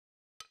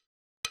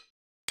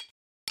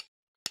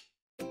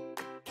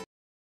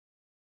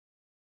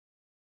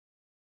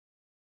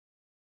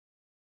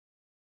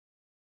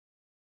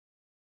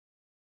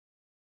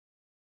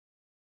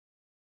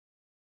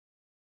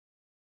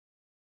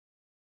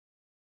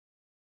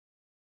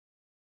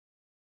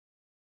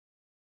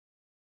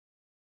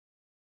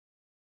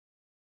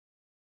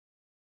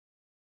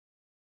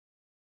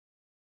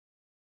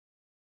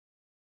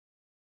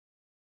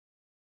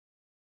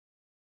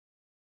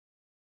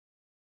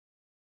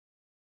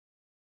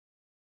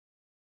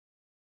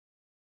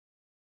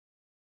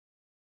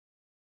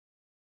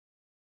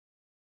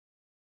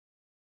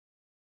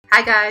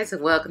Hi guys,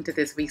 welcome to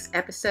this week's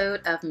episode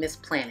of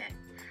MissPlanIt.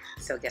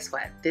 So guess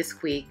what?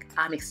 This week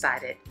I'm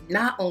excited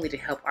not only to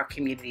help our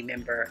community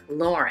member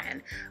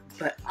Lauren,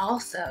 but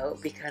also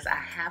because I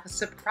have a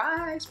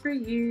surprise for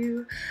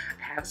you.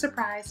 I have a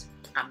surprise.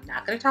 I'm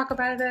not going to talk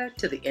about it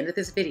to the end of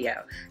this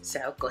video.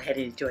 So go ahead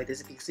and enjoy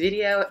this week's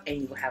video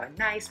and you will have a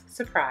nice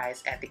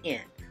surprise at the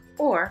end.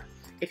 Or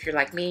if you're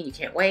like me and you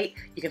can't wait,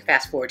 you can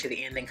fast forward to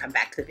the end and come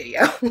back to the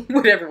video,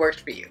 whatever works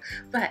for you.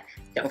 But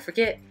don't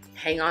forget,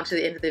 hang on to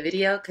the end of the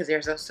video because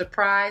there's a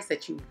surprise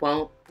that you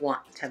won't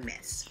want to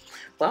miss.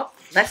 Well,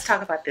 let's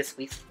talk about this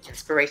week's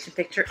inspiration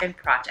picture and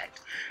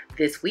project.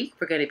 This week,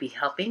 we're going to be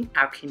helping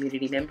our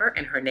community member,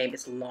 and her name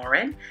is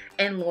Lauren,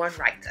 and Lauren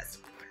writes us.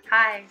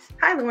 Hi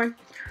Lauren.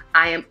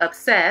 I am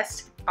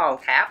obsessed, all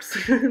caps,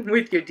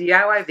 with your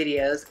DIY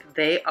videos.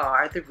 They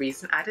are the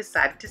reason I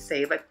decided to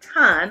save a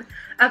ton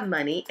of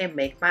money and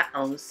make my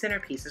own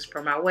centerpieces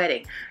for my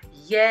wedding.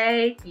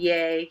 Yay,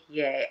 yay,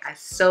 yay. I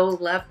so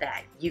love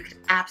that. You can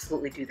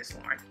absolutely do this,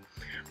 Lauren.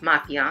 My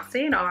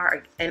fiance and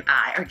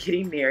I are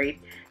getting married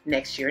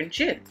next year in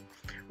June.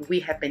 We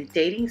have been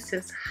dating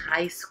since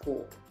high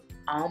school,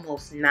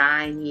 almost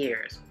 9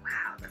 years.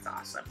 Wow, that's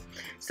awesome.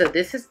 So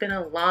this has been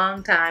a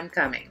long time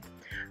coming.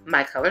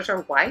 My colors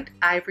are white,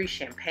 ivory,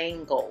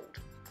 champagne, gold.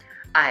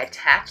 I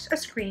attached a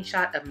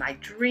screenshot of my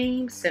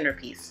dream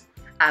centerpiece.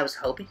 I was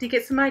hoping to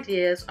get some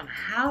ideas on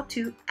how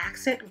to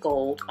accent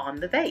gold on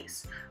the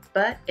vase,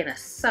 but in a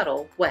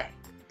subtle way.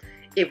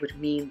 It would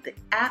mean the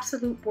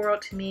absolute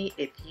world to me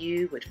if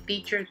you would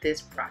feature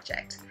this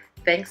project.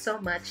 Thanks so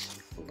much,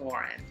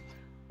 Lauren.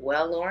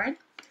 Well, Lauren,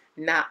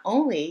 not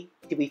only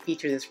did we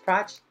feature this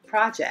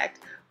project,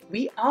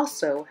 we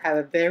also have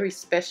a very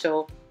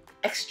special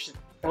extra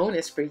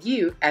bonus for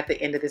you at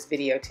the end of this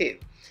video too.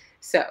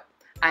 So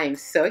I am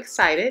so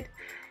excited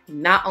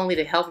not only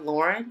to help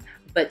Lauren,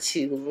 but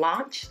to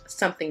launch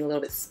something a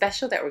little bit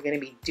special that we're going to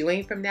be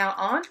doing from now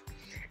on.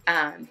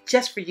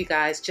 Just for you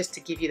guys, just to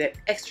give you that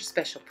extra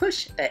special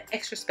push, that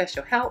extra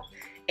special help,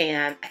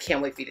 and I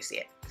can't wait for you to see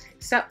it.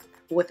 So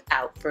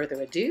without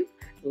further ado,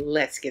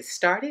 let's get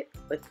started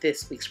with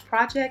this week's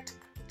project,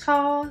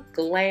 Tall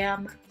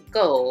Glam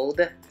Gold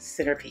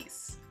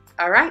Centerpiece.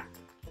 All right,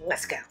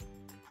 let's go.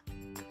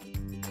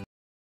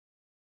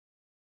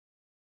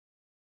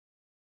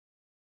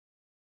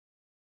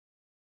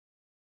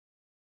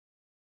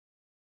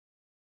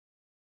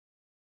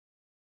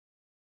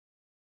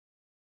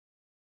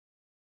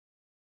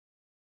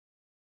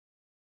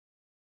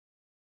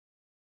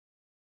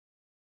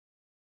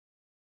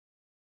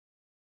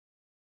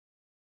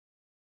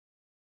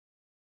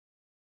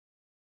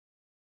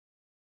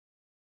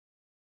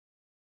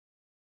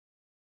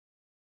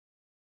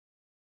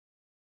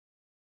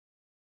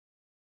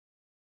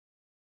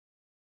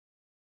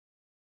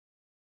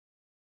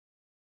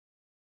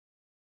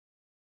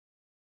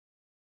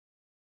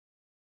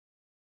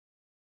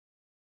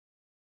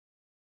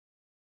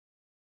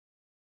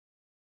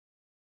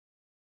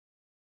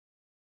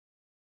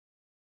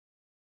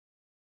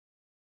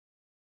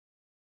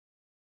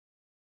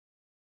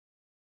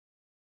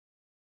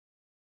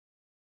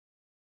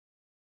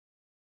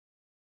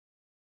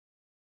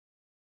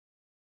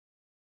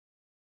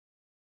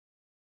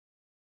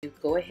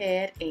 Go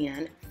ahead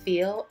and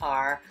fill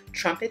our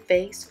trumpet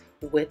vase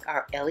with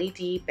our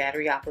LED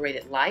battery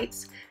operated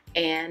lights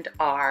and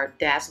our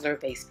dazzler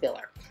vase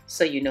filler.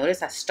 So you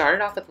notice I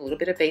started off with a little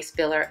bit of vase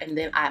filler, and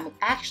then I'm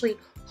actually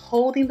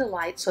holding the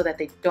lights so that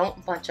they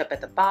don't bunch up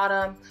at the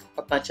bottom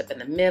or bunch up in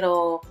the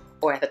middle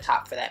or at the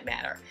top for that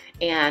matter.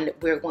 And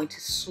we're going to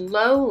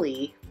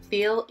slowly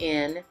fill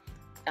in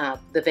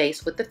the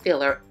vase with the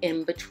filler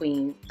in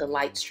between the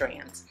light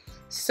strands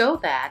so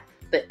that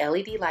the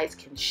LED lights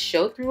can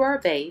show through our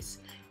vase,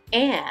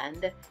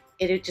 and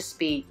it'll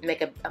just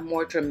make a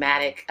more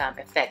dramatic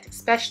effect,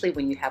 especially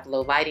when you have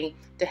low lighting,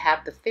 to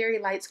have the fairy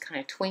lights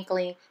kind of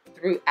twinkling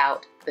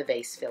throughout the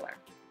vase filler.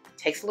 It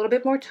takes a little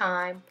bit more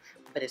time,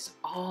 but it's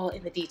all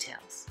in the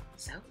details.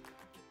 So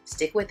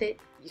stick with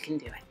it, you can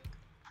do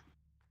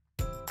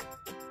it.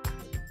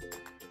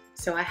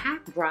 So I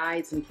have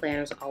brides and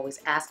planners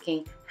always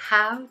asking,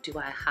 how do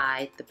I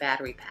hide the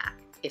battery pack?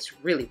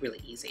 It's really,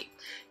 really easy.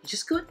 You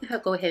just go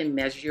ahead and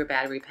measure your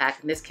battery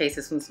pack. In this case,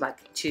 this one's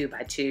like 2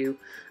 by 2.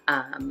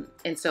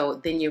 And so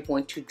then you're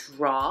going to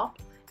draw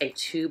a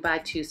 2 by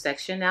 2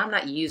 section. Now I'm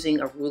not using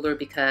a ruler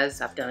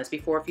because I've done this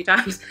before a few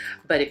times,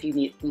 but if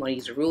you want to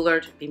use a ruler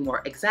to be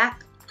more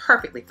exact,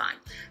 perfectly fine.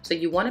 So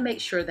you want to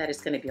make sure that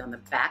it's going to be on the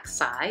back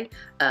side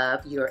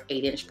of your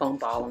 8-inch foam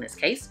ball in this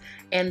case.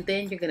 And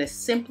then you're going to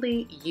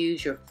simply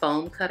use your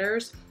foam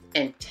cutters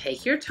and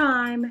take your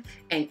time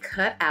and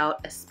cut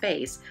out a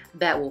space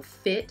that will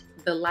fit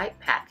the light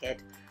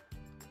packet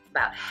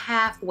about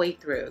halfway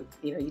through.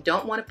 You know, you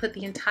don't want to put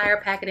the entire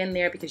packet in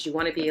there because you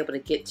want to be able to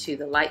get to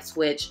the light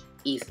switch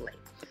easily.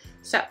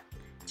 So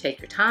take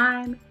your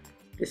time.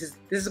 This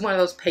is one of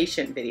those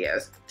patient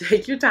videos.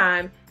 Take your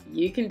time,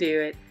 you can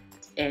do it,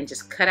 and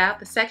just cut out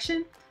the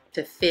section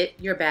to fit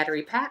your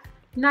battery pack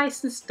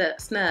nice and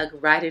snug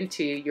right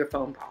into your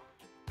foam ball.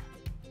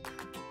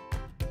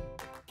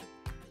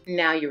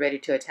 Now you're ready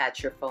to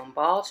attach your foam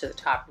ball to the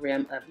top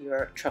rim of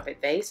your trumpet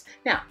vase.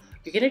 Now,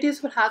 you're going to do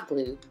this with hot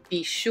glue.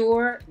 Be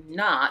sure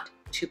not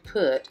to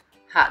put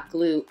hot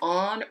glue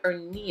on or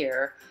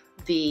near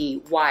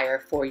the wire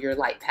for your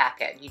light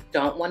packet. You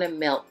don't want to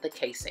melt the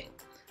casing.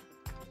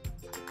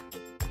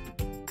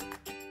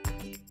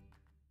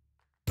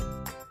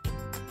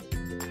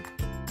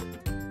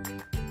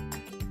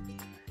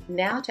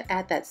 Now to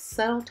add that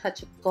subtle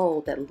touch of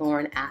gold that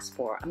Lauren asked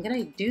for, I'm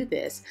going to do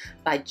this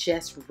by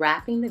just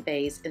wrapping the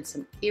vase in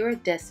some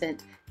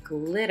iridescent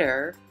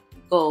glitter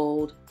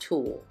gold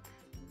tulle.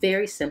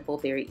 Very simple,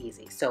 very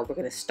easy. So we're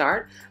going to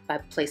start by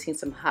placing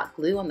some hot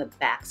glue on the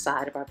back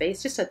side of our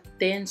vase, just a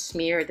thin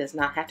smear. It does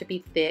not have to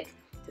be thick,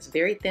 just a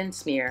very thin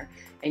smear.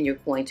 And you're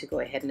going to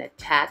go ahead and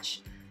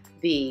attach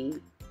the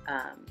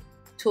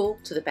tulle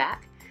to the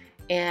back.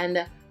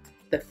 And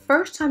the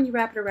first time you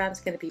wrap it around is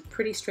going to be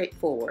pretty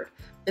straightforward.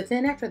 But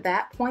then after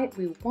that point,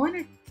 we want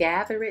to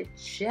gather it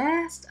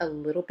just a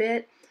little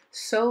bit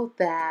so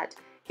that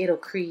it'll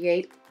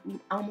create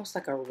almost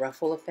like a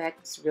ruffle effect.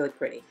 It's really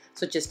pretty.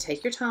 So just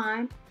take your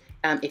time.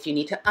 If you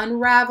need to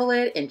unravel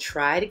it and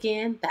try it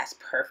again, that's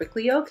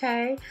perfectly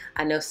okay.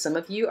 I know some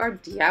of you are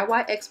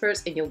DIY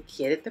experts and you'll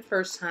get it the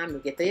first time, you'll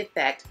get the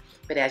effect.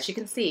 But as you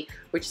can see,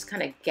 we're just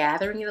kind of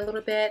gathering it a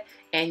little bit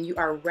and you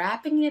are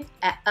wrapping it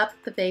up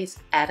the vase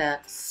at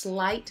a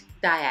slight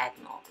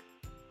diagonal.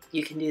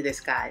 You can do this,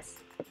 guys.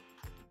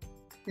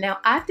 Now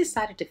I've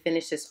decided to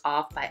finish this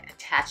off by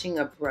attaching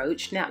a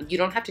brooch. Now you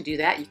don't have to do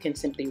that. You can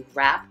simply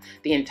wrap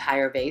the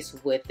entire vase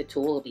with the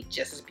tulle. It'll be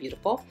just as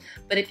beautiful.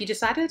 But if you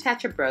decide to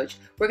attach a brooch,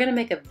 we're going to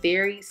make a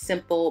very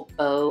simple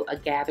bow, a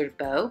gathered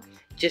bow,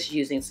 just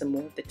using some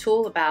more of the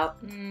tulle, about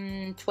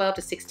 12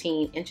 to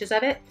 16 inches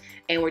of it.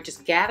 And we're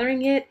just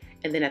gathering it.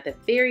 And then at the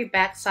very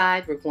back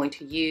side, we're going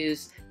to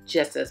use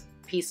just a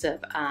piece of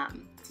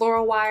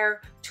floral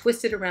wire,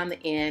 twist it around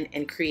the end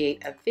and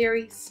create a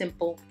very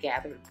simple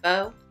gathered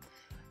bow.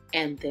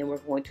 And then we're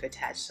going to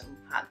attach some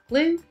hot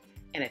glue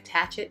and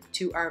attach it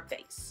to our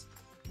vase.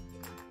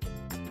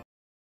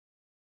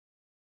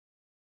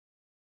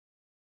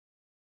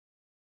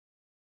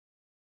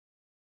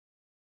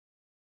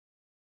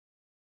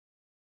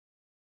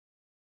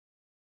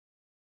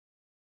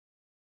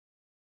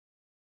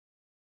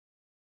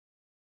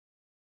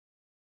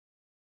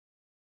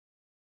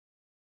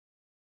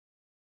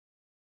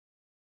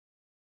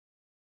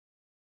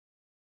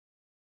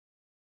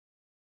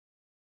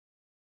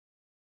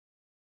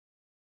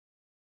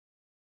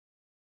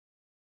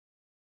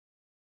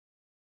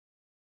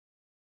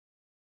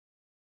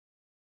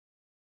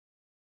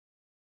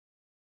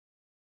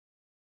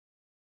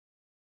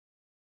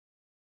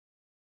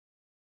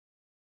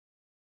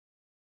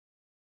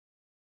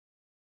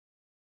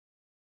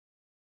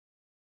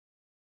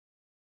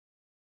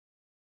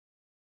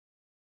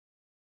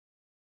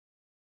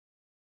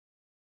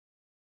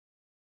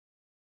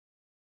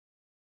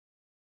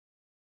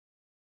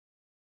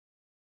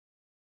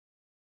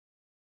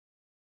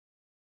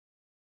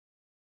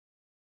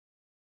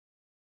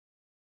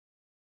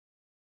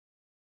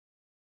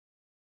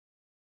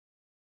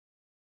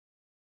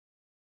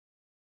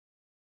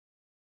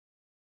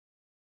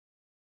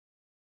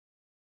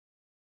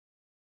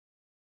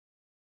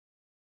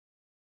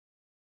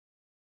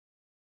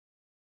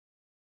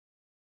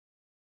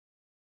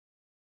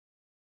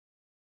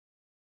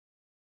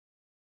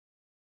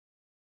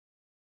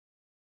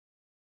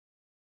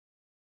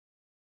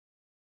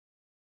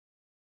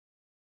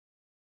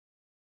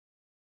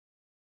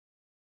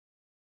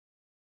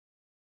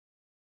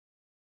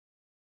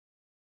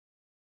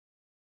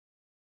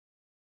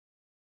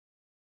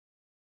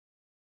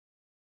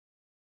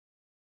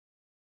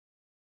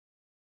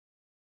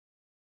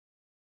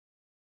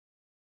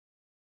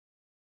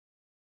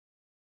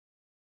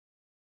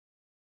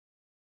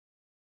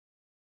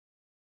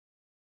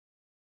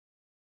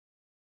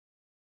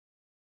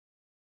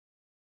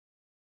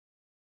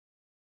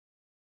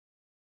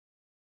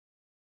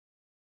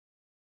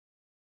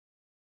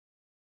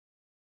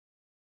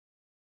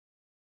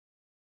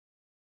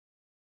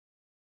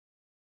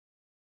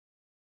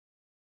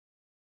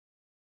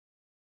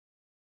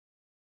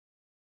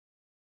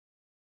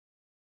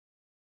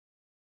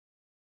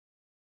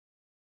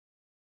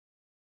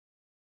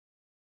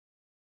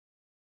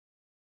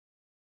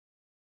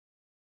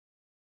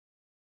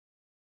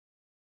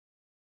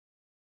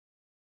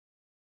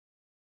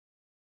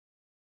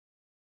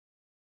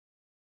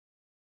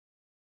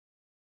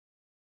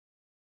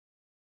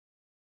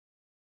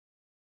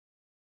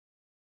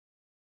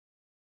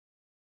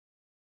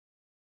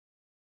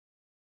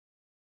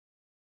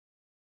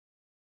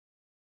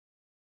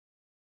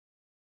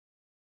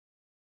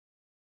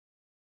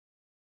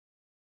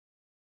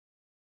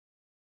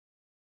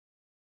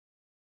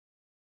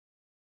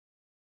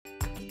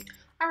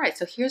 All right,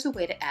 so here's a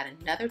way to add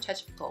another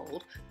touch of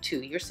gold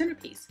to your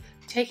centerpiece.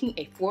 Taking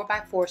a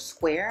 4x4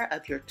 square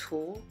of your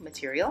tulle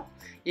material,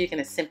 you're going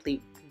to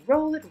simply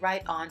roll it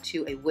right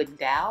onto a wooden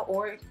dowel,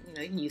 or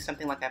you can use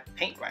something like a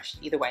paintbrush.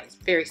 Either way, it's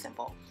very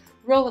simple.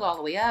 Roll it all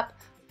the way up,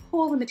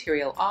 pull the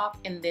material off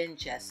and then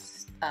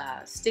just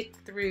stick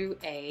through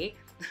a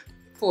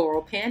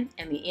floral pin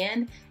in the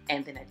end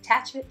and then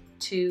attach it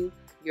to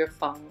your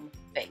foam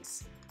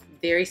base.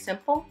 Very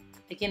simple.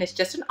 Again, it's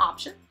just an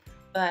option,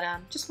 but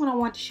just what I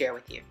want to share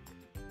with you.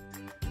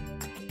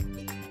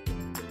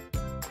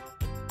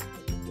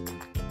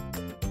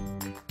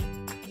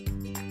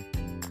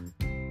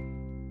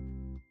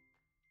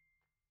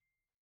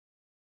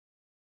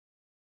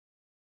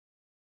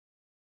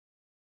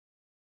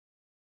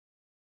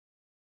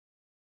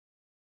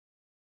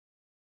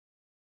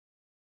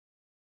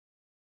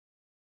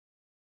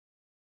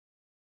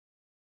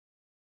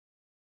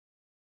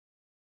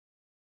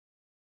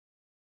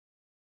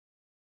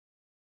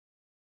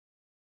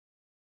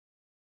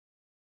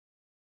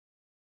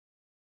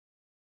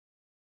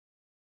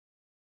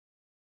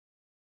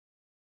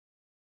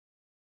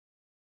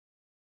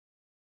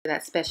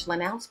 That special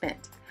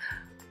announcement.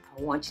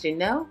 I want you to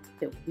know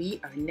that we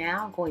are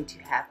now going to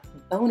have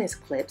bonus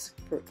clips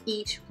for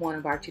each one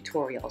of our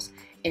tutorials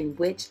in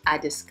which I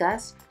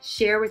discuss,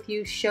 share with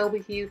you, show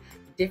with you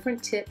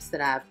different tips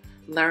that I've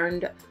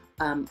learned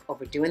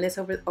over doing this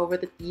over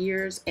the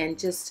years, and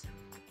just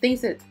things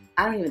that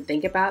I don't even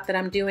think about that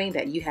I'm doing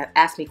that you have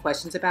asked me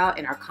questions about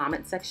in our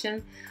comment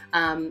section. So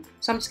I'm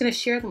just going to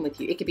share them with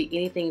you. It could be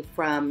anything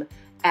from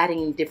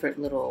adding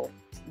different little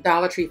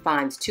Dollar Tree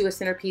finds to a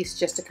centerpiece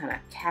just to kind of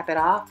cap it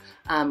off,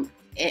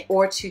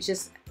 or to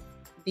just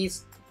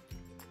these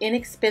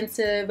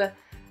inexpensive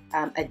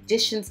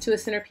additions to a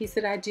centerpiece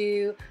that I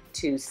do,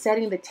 to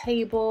setting the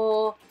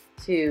table,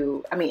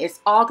 it's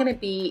all going to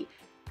be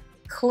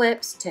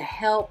clips to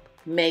help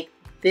make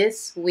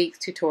this week's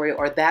tutorial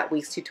or that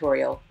week's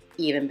tutorial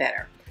even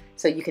better.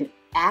 So you can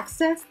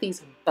access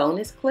these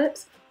bonus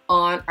clips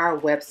on our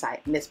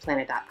website,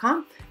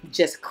 MissPlanIt.com.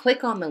 Just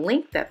click on the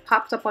link that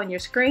pops up on your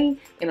screen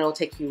and it'll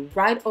take you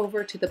right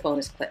over to the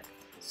bonus clip.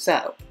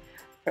 So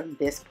from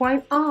this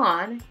point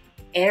on,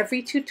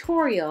 every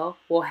tutorial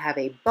will have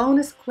a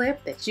bonus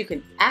clip that you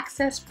can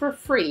access for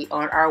free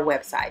on our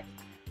website.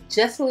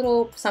 Just a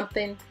little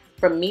something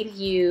from me to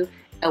you,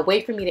 a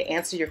way for me to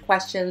answer your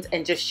questions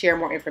and just share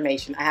more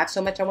information. I have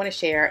so much I want to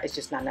share, it's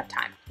just not enough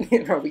time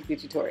in our weekly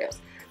tutorials.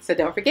 So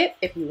don't forget,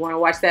 if you want to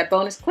watch that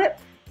bonus clip,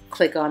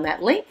 click on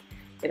that link.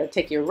 It'll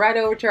take you right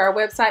over to our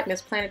website,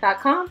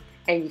 MissPlanIt.com,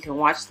 and you can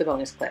watch the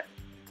bonus clip.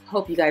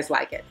 Hope you guys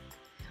like it.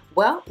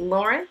 Well,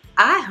 Lauren,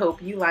 I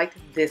hope you liked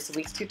this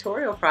week's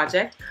tutorial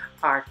project,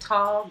 our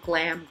tall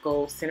glam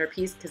gold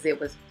centerpiece, because it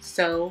was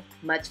so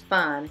much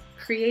fun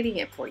creating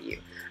it for you.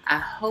 I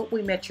hope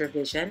we met your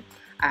vision.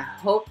 I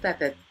hope that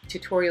the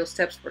tutorial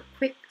steps were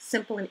quick,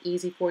 simple, and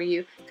easy for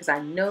you, because I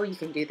know you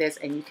can do this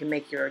and you can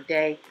make your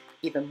day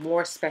even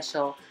more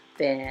special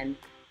than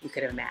you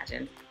could have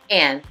imagined,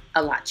 and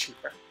a lot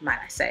cheaper, might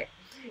I say.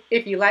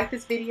 If you like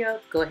this video,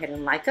 go ahead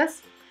and like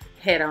us.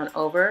 Head on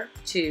over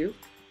to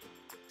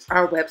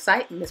our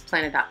website,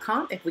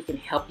 MissPlanIt.com. If we can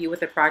help you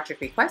with a project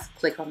request,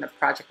 click on the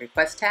project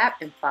request tab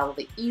and follow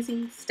the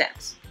easy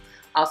steps.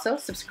 Also,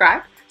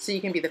 subscribe so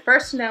you can be the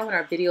first to know when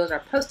our videos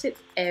are posted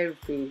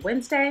every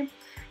Wednesday.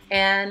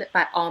 And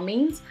by all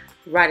means,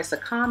 write us a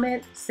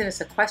comment, send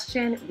us a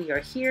question. We are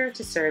here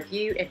to serve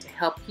you and to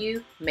help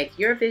you make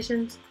your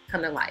visions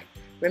come to life.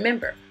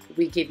 Remember,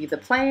 we give you the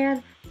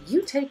plan,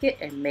 you take it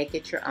and make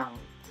it your own.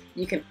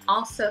 You can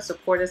also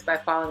support us by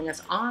following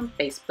us on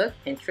Facebook,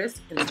 Pinterest,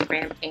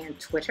 Instagram, and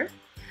Twitter.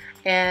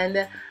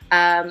 And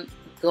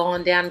go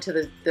on down to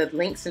the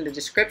links in the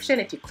description.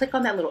 If you click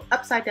on that little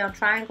upside down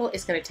triangle,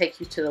 it's going to take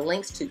you to the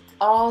links to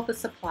all the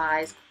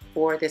supplies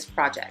for this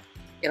project.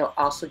 It'll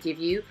also give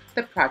you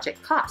the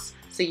project costs,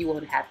 so you will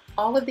have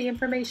all of the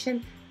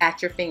information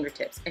at your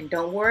fingertips. And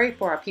don't worry,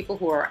 for our people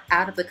who are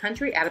out of the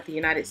country, out of the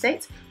United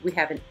States, we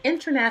have an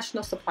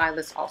international supply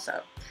list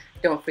also.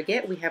 Don't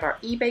forget, we have our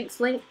Ebates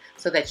link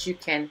so that you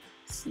can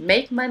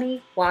make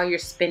money while you're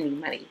spending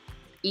money.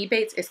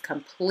 Ebates is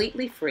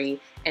completely free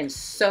and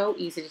so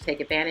easy to take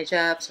advantage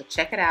of, so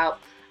check it out.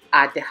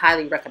 I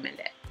highly recommend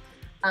it.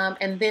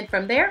 And then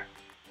from there,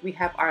 we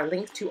have our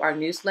link to our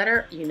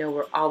newsletter. You know,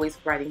 we're always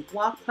writing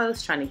blog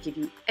posts, trying to give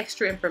you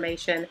extra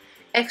information,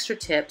 extra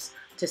tips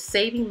to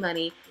saving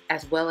money,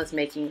 as well as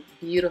making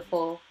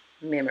beautiful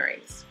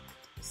memories.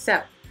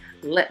 So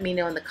let me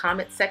know in the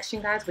comment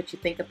section, guys, what you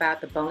think about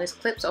the bonus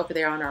clips over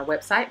there on our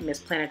website,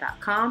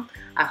 MissPlanIt.com.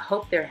 I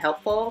hope they're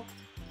helpful.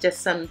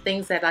 Just some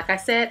things that, like I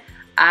said,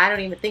 I don't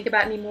even think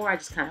about anymore. I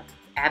just kind of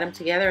add them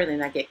together and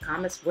then I get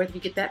comments. Where did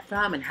you get that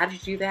from? And how did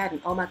you do that?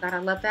 And oh my God, I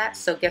love that.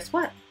 So guess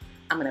what?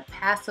 I'm going to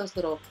pass those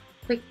little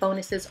quick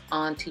bonuses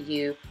on to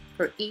you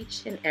for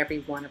each and every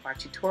one of our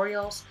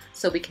tutorials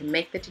so we can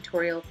make the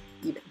tutorial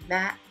even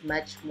that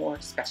much more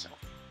special.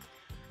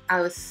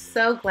 I was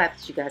so glad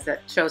that you guys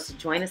chose to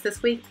join us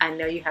this week. I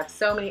know you have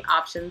so many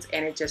options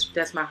and it just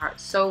does my heart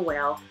so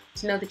well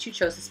to know that you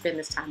chose to spend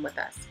this time with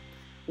us.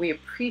 We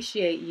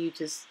appreciate you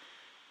just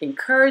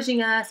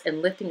encouraging us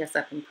and lifting us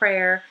up in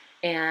prayer,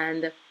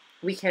 and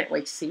we can't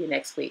wait to see you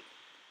next week.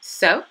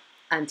 So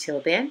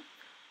until then,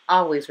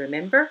 always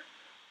remember,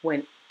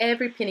 when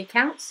every penny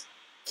counts,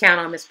 count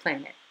on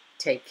MissPlanIt.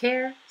 Take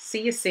care.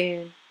 See you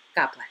soon.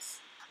 God bless.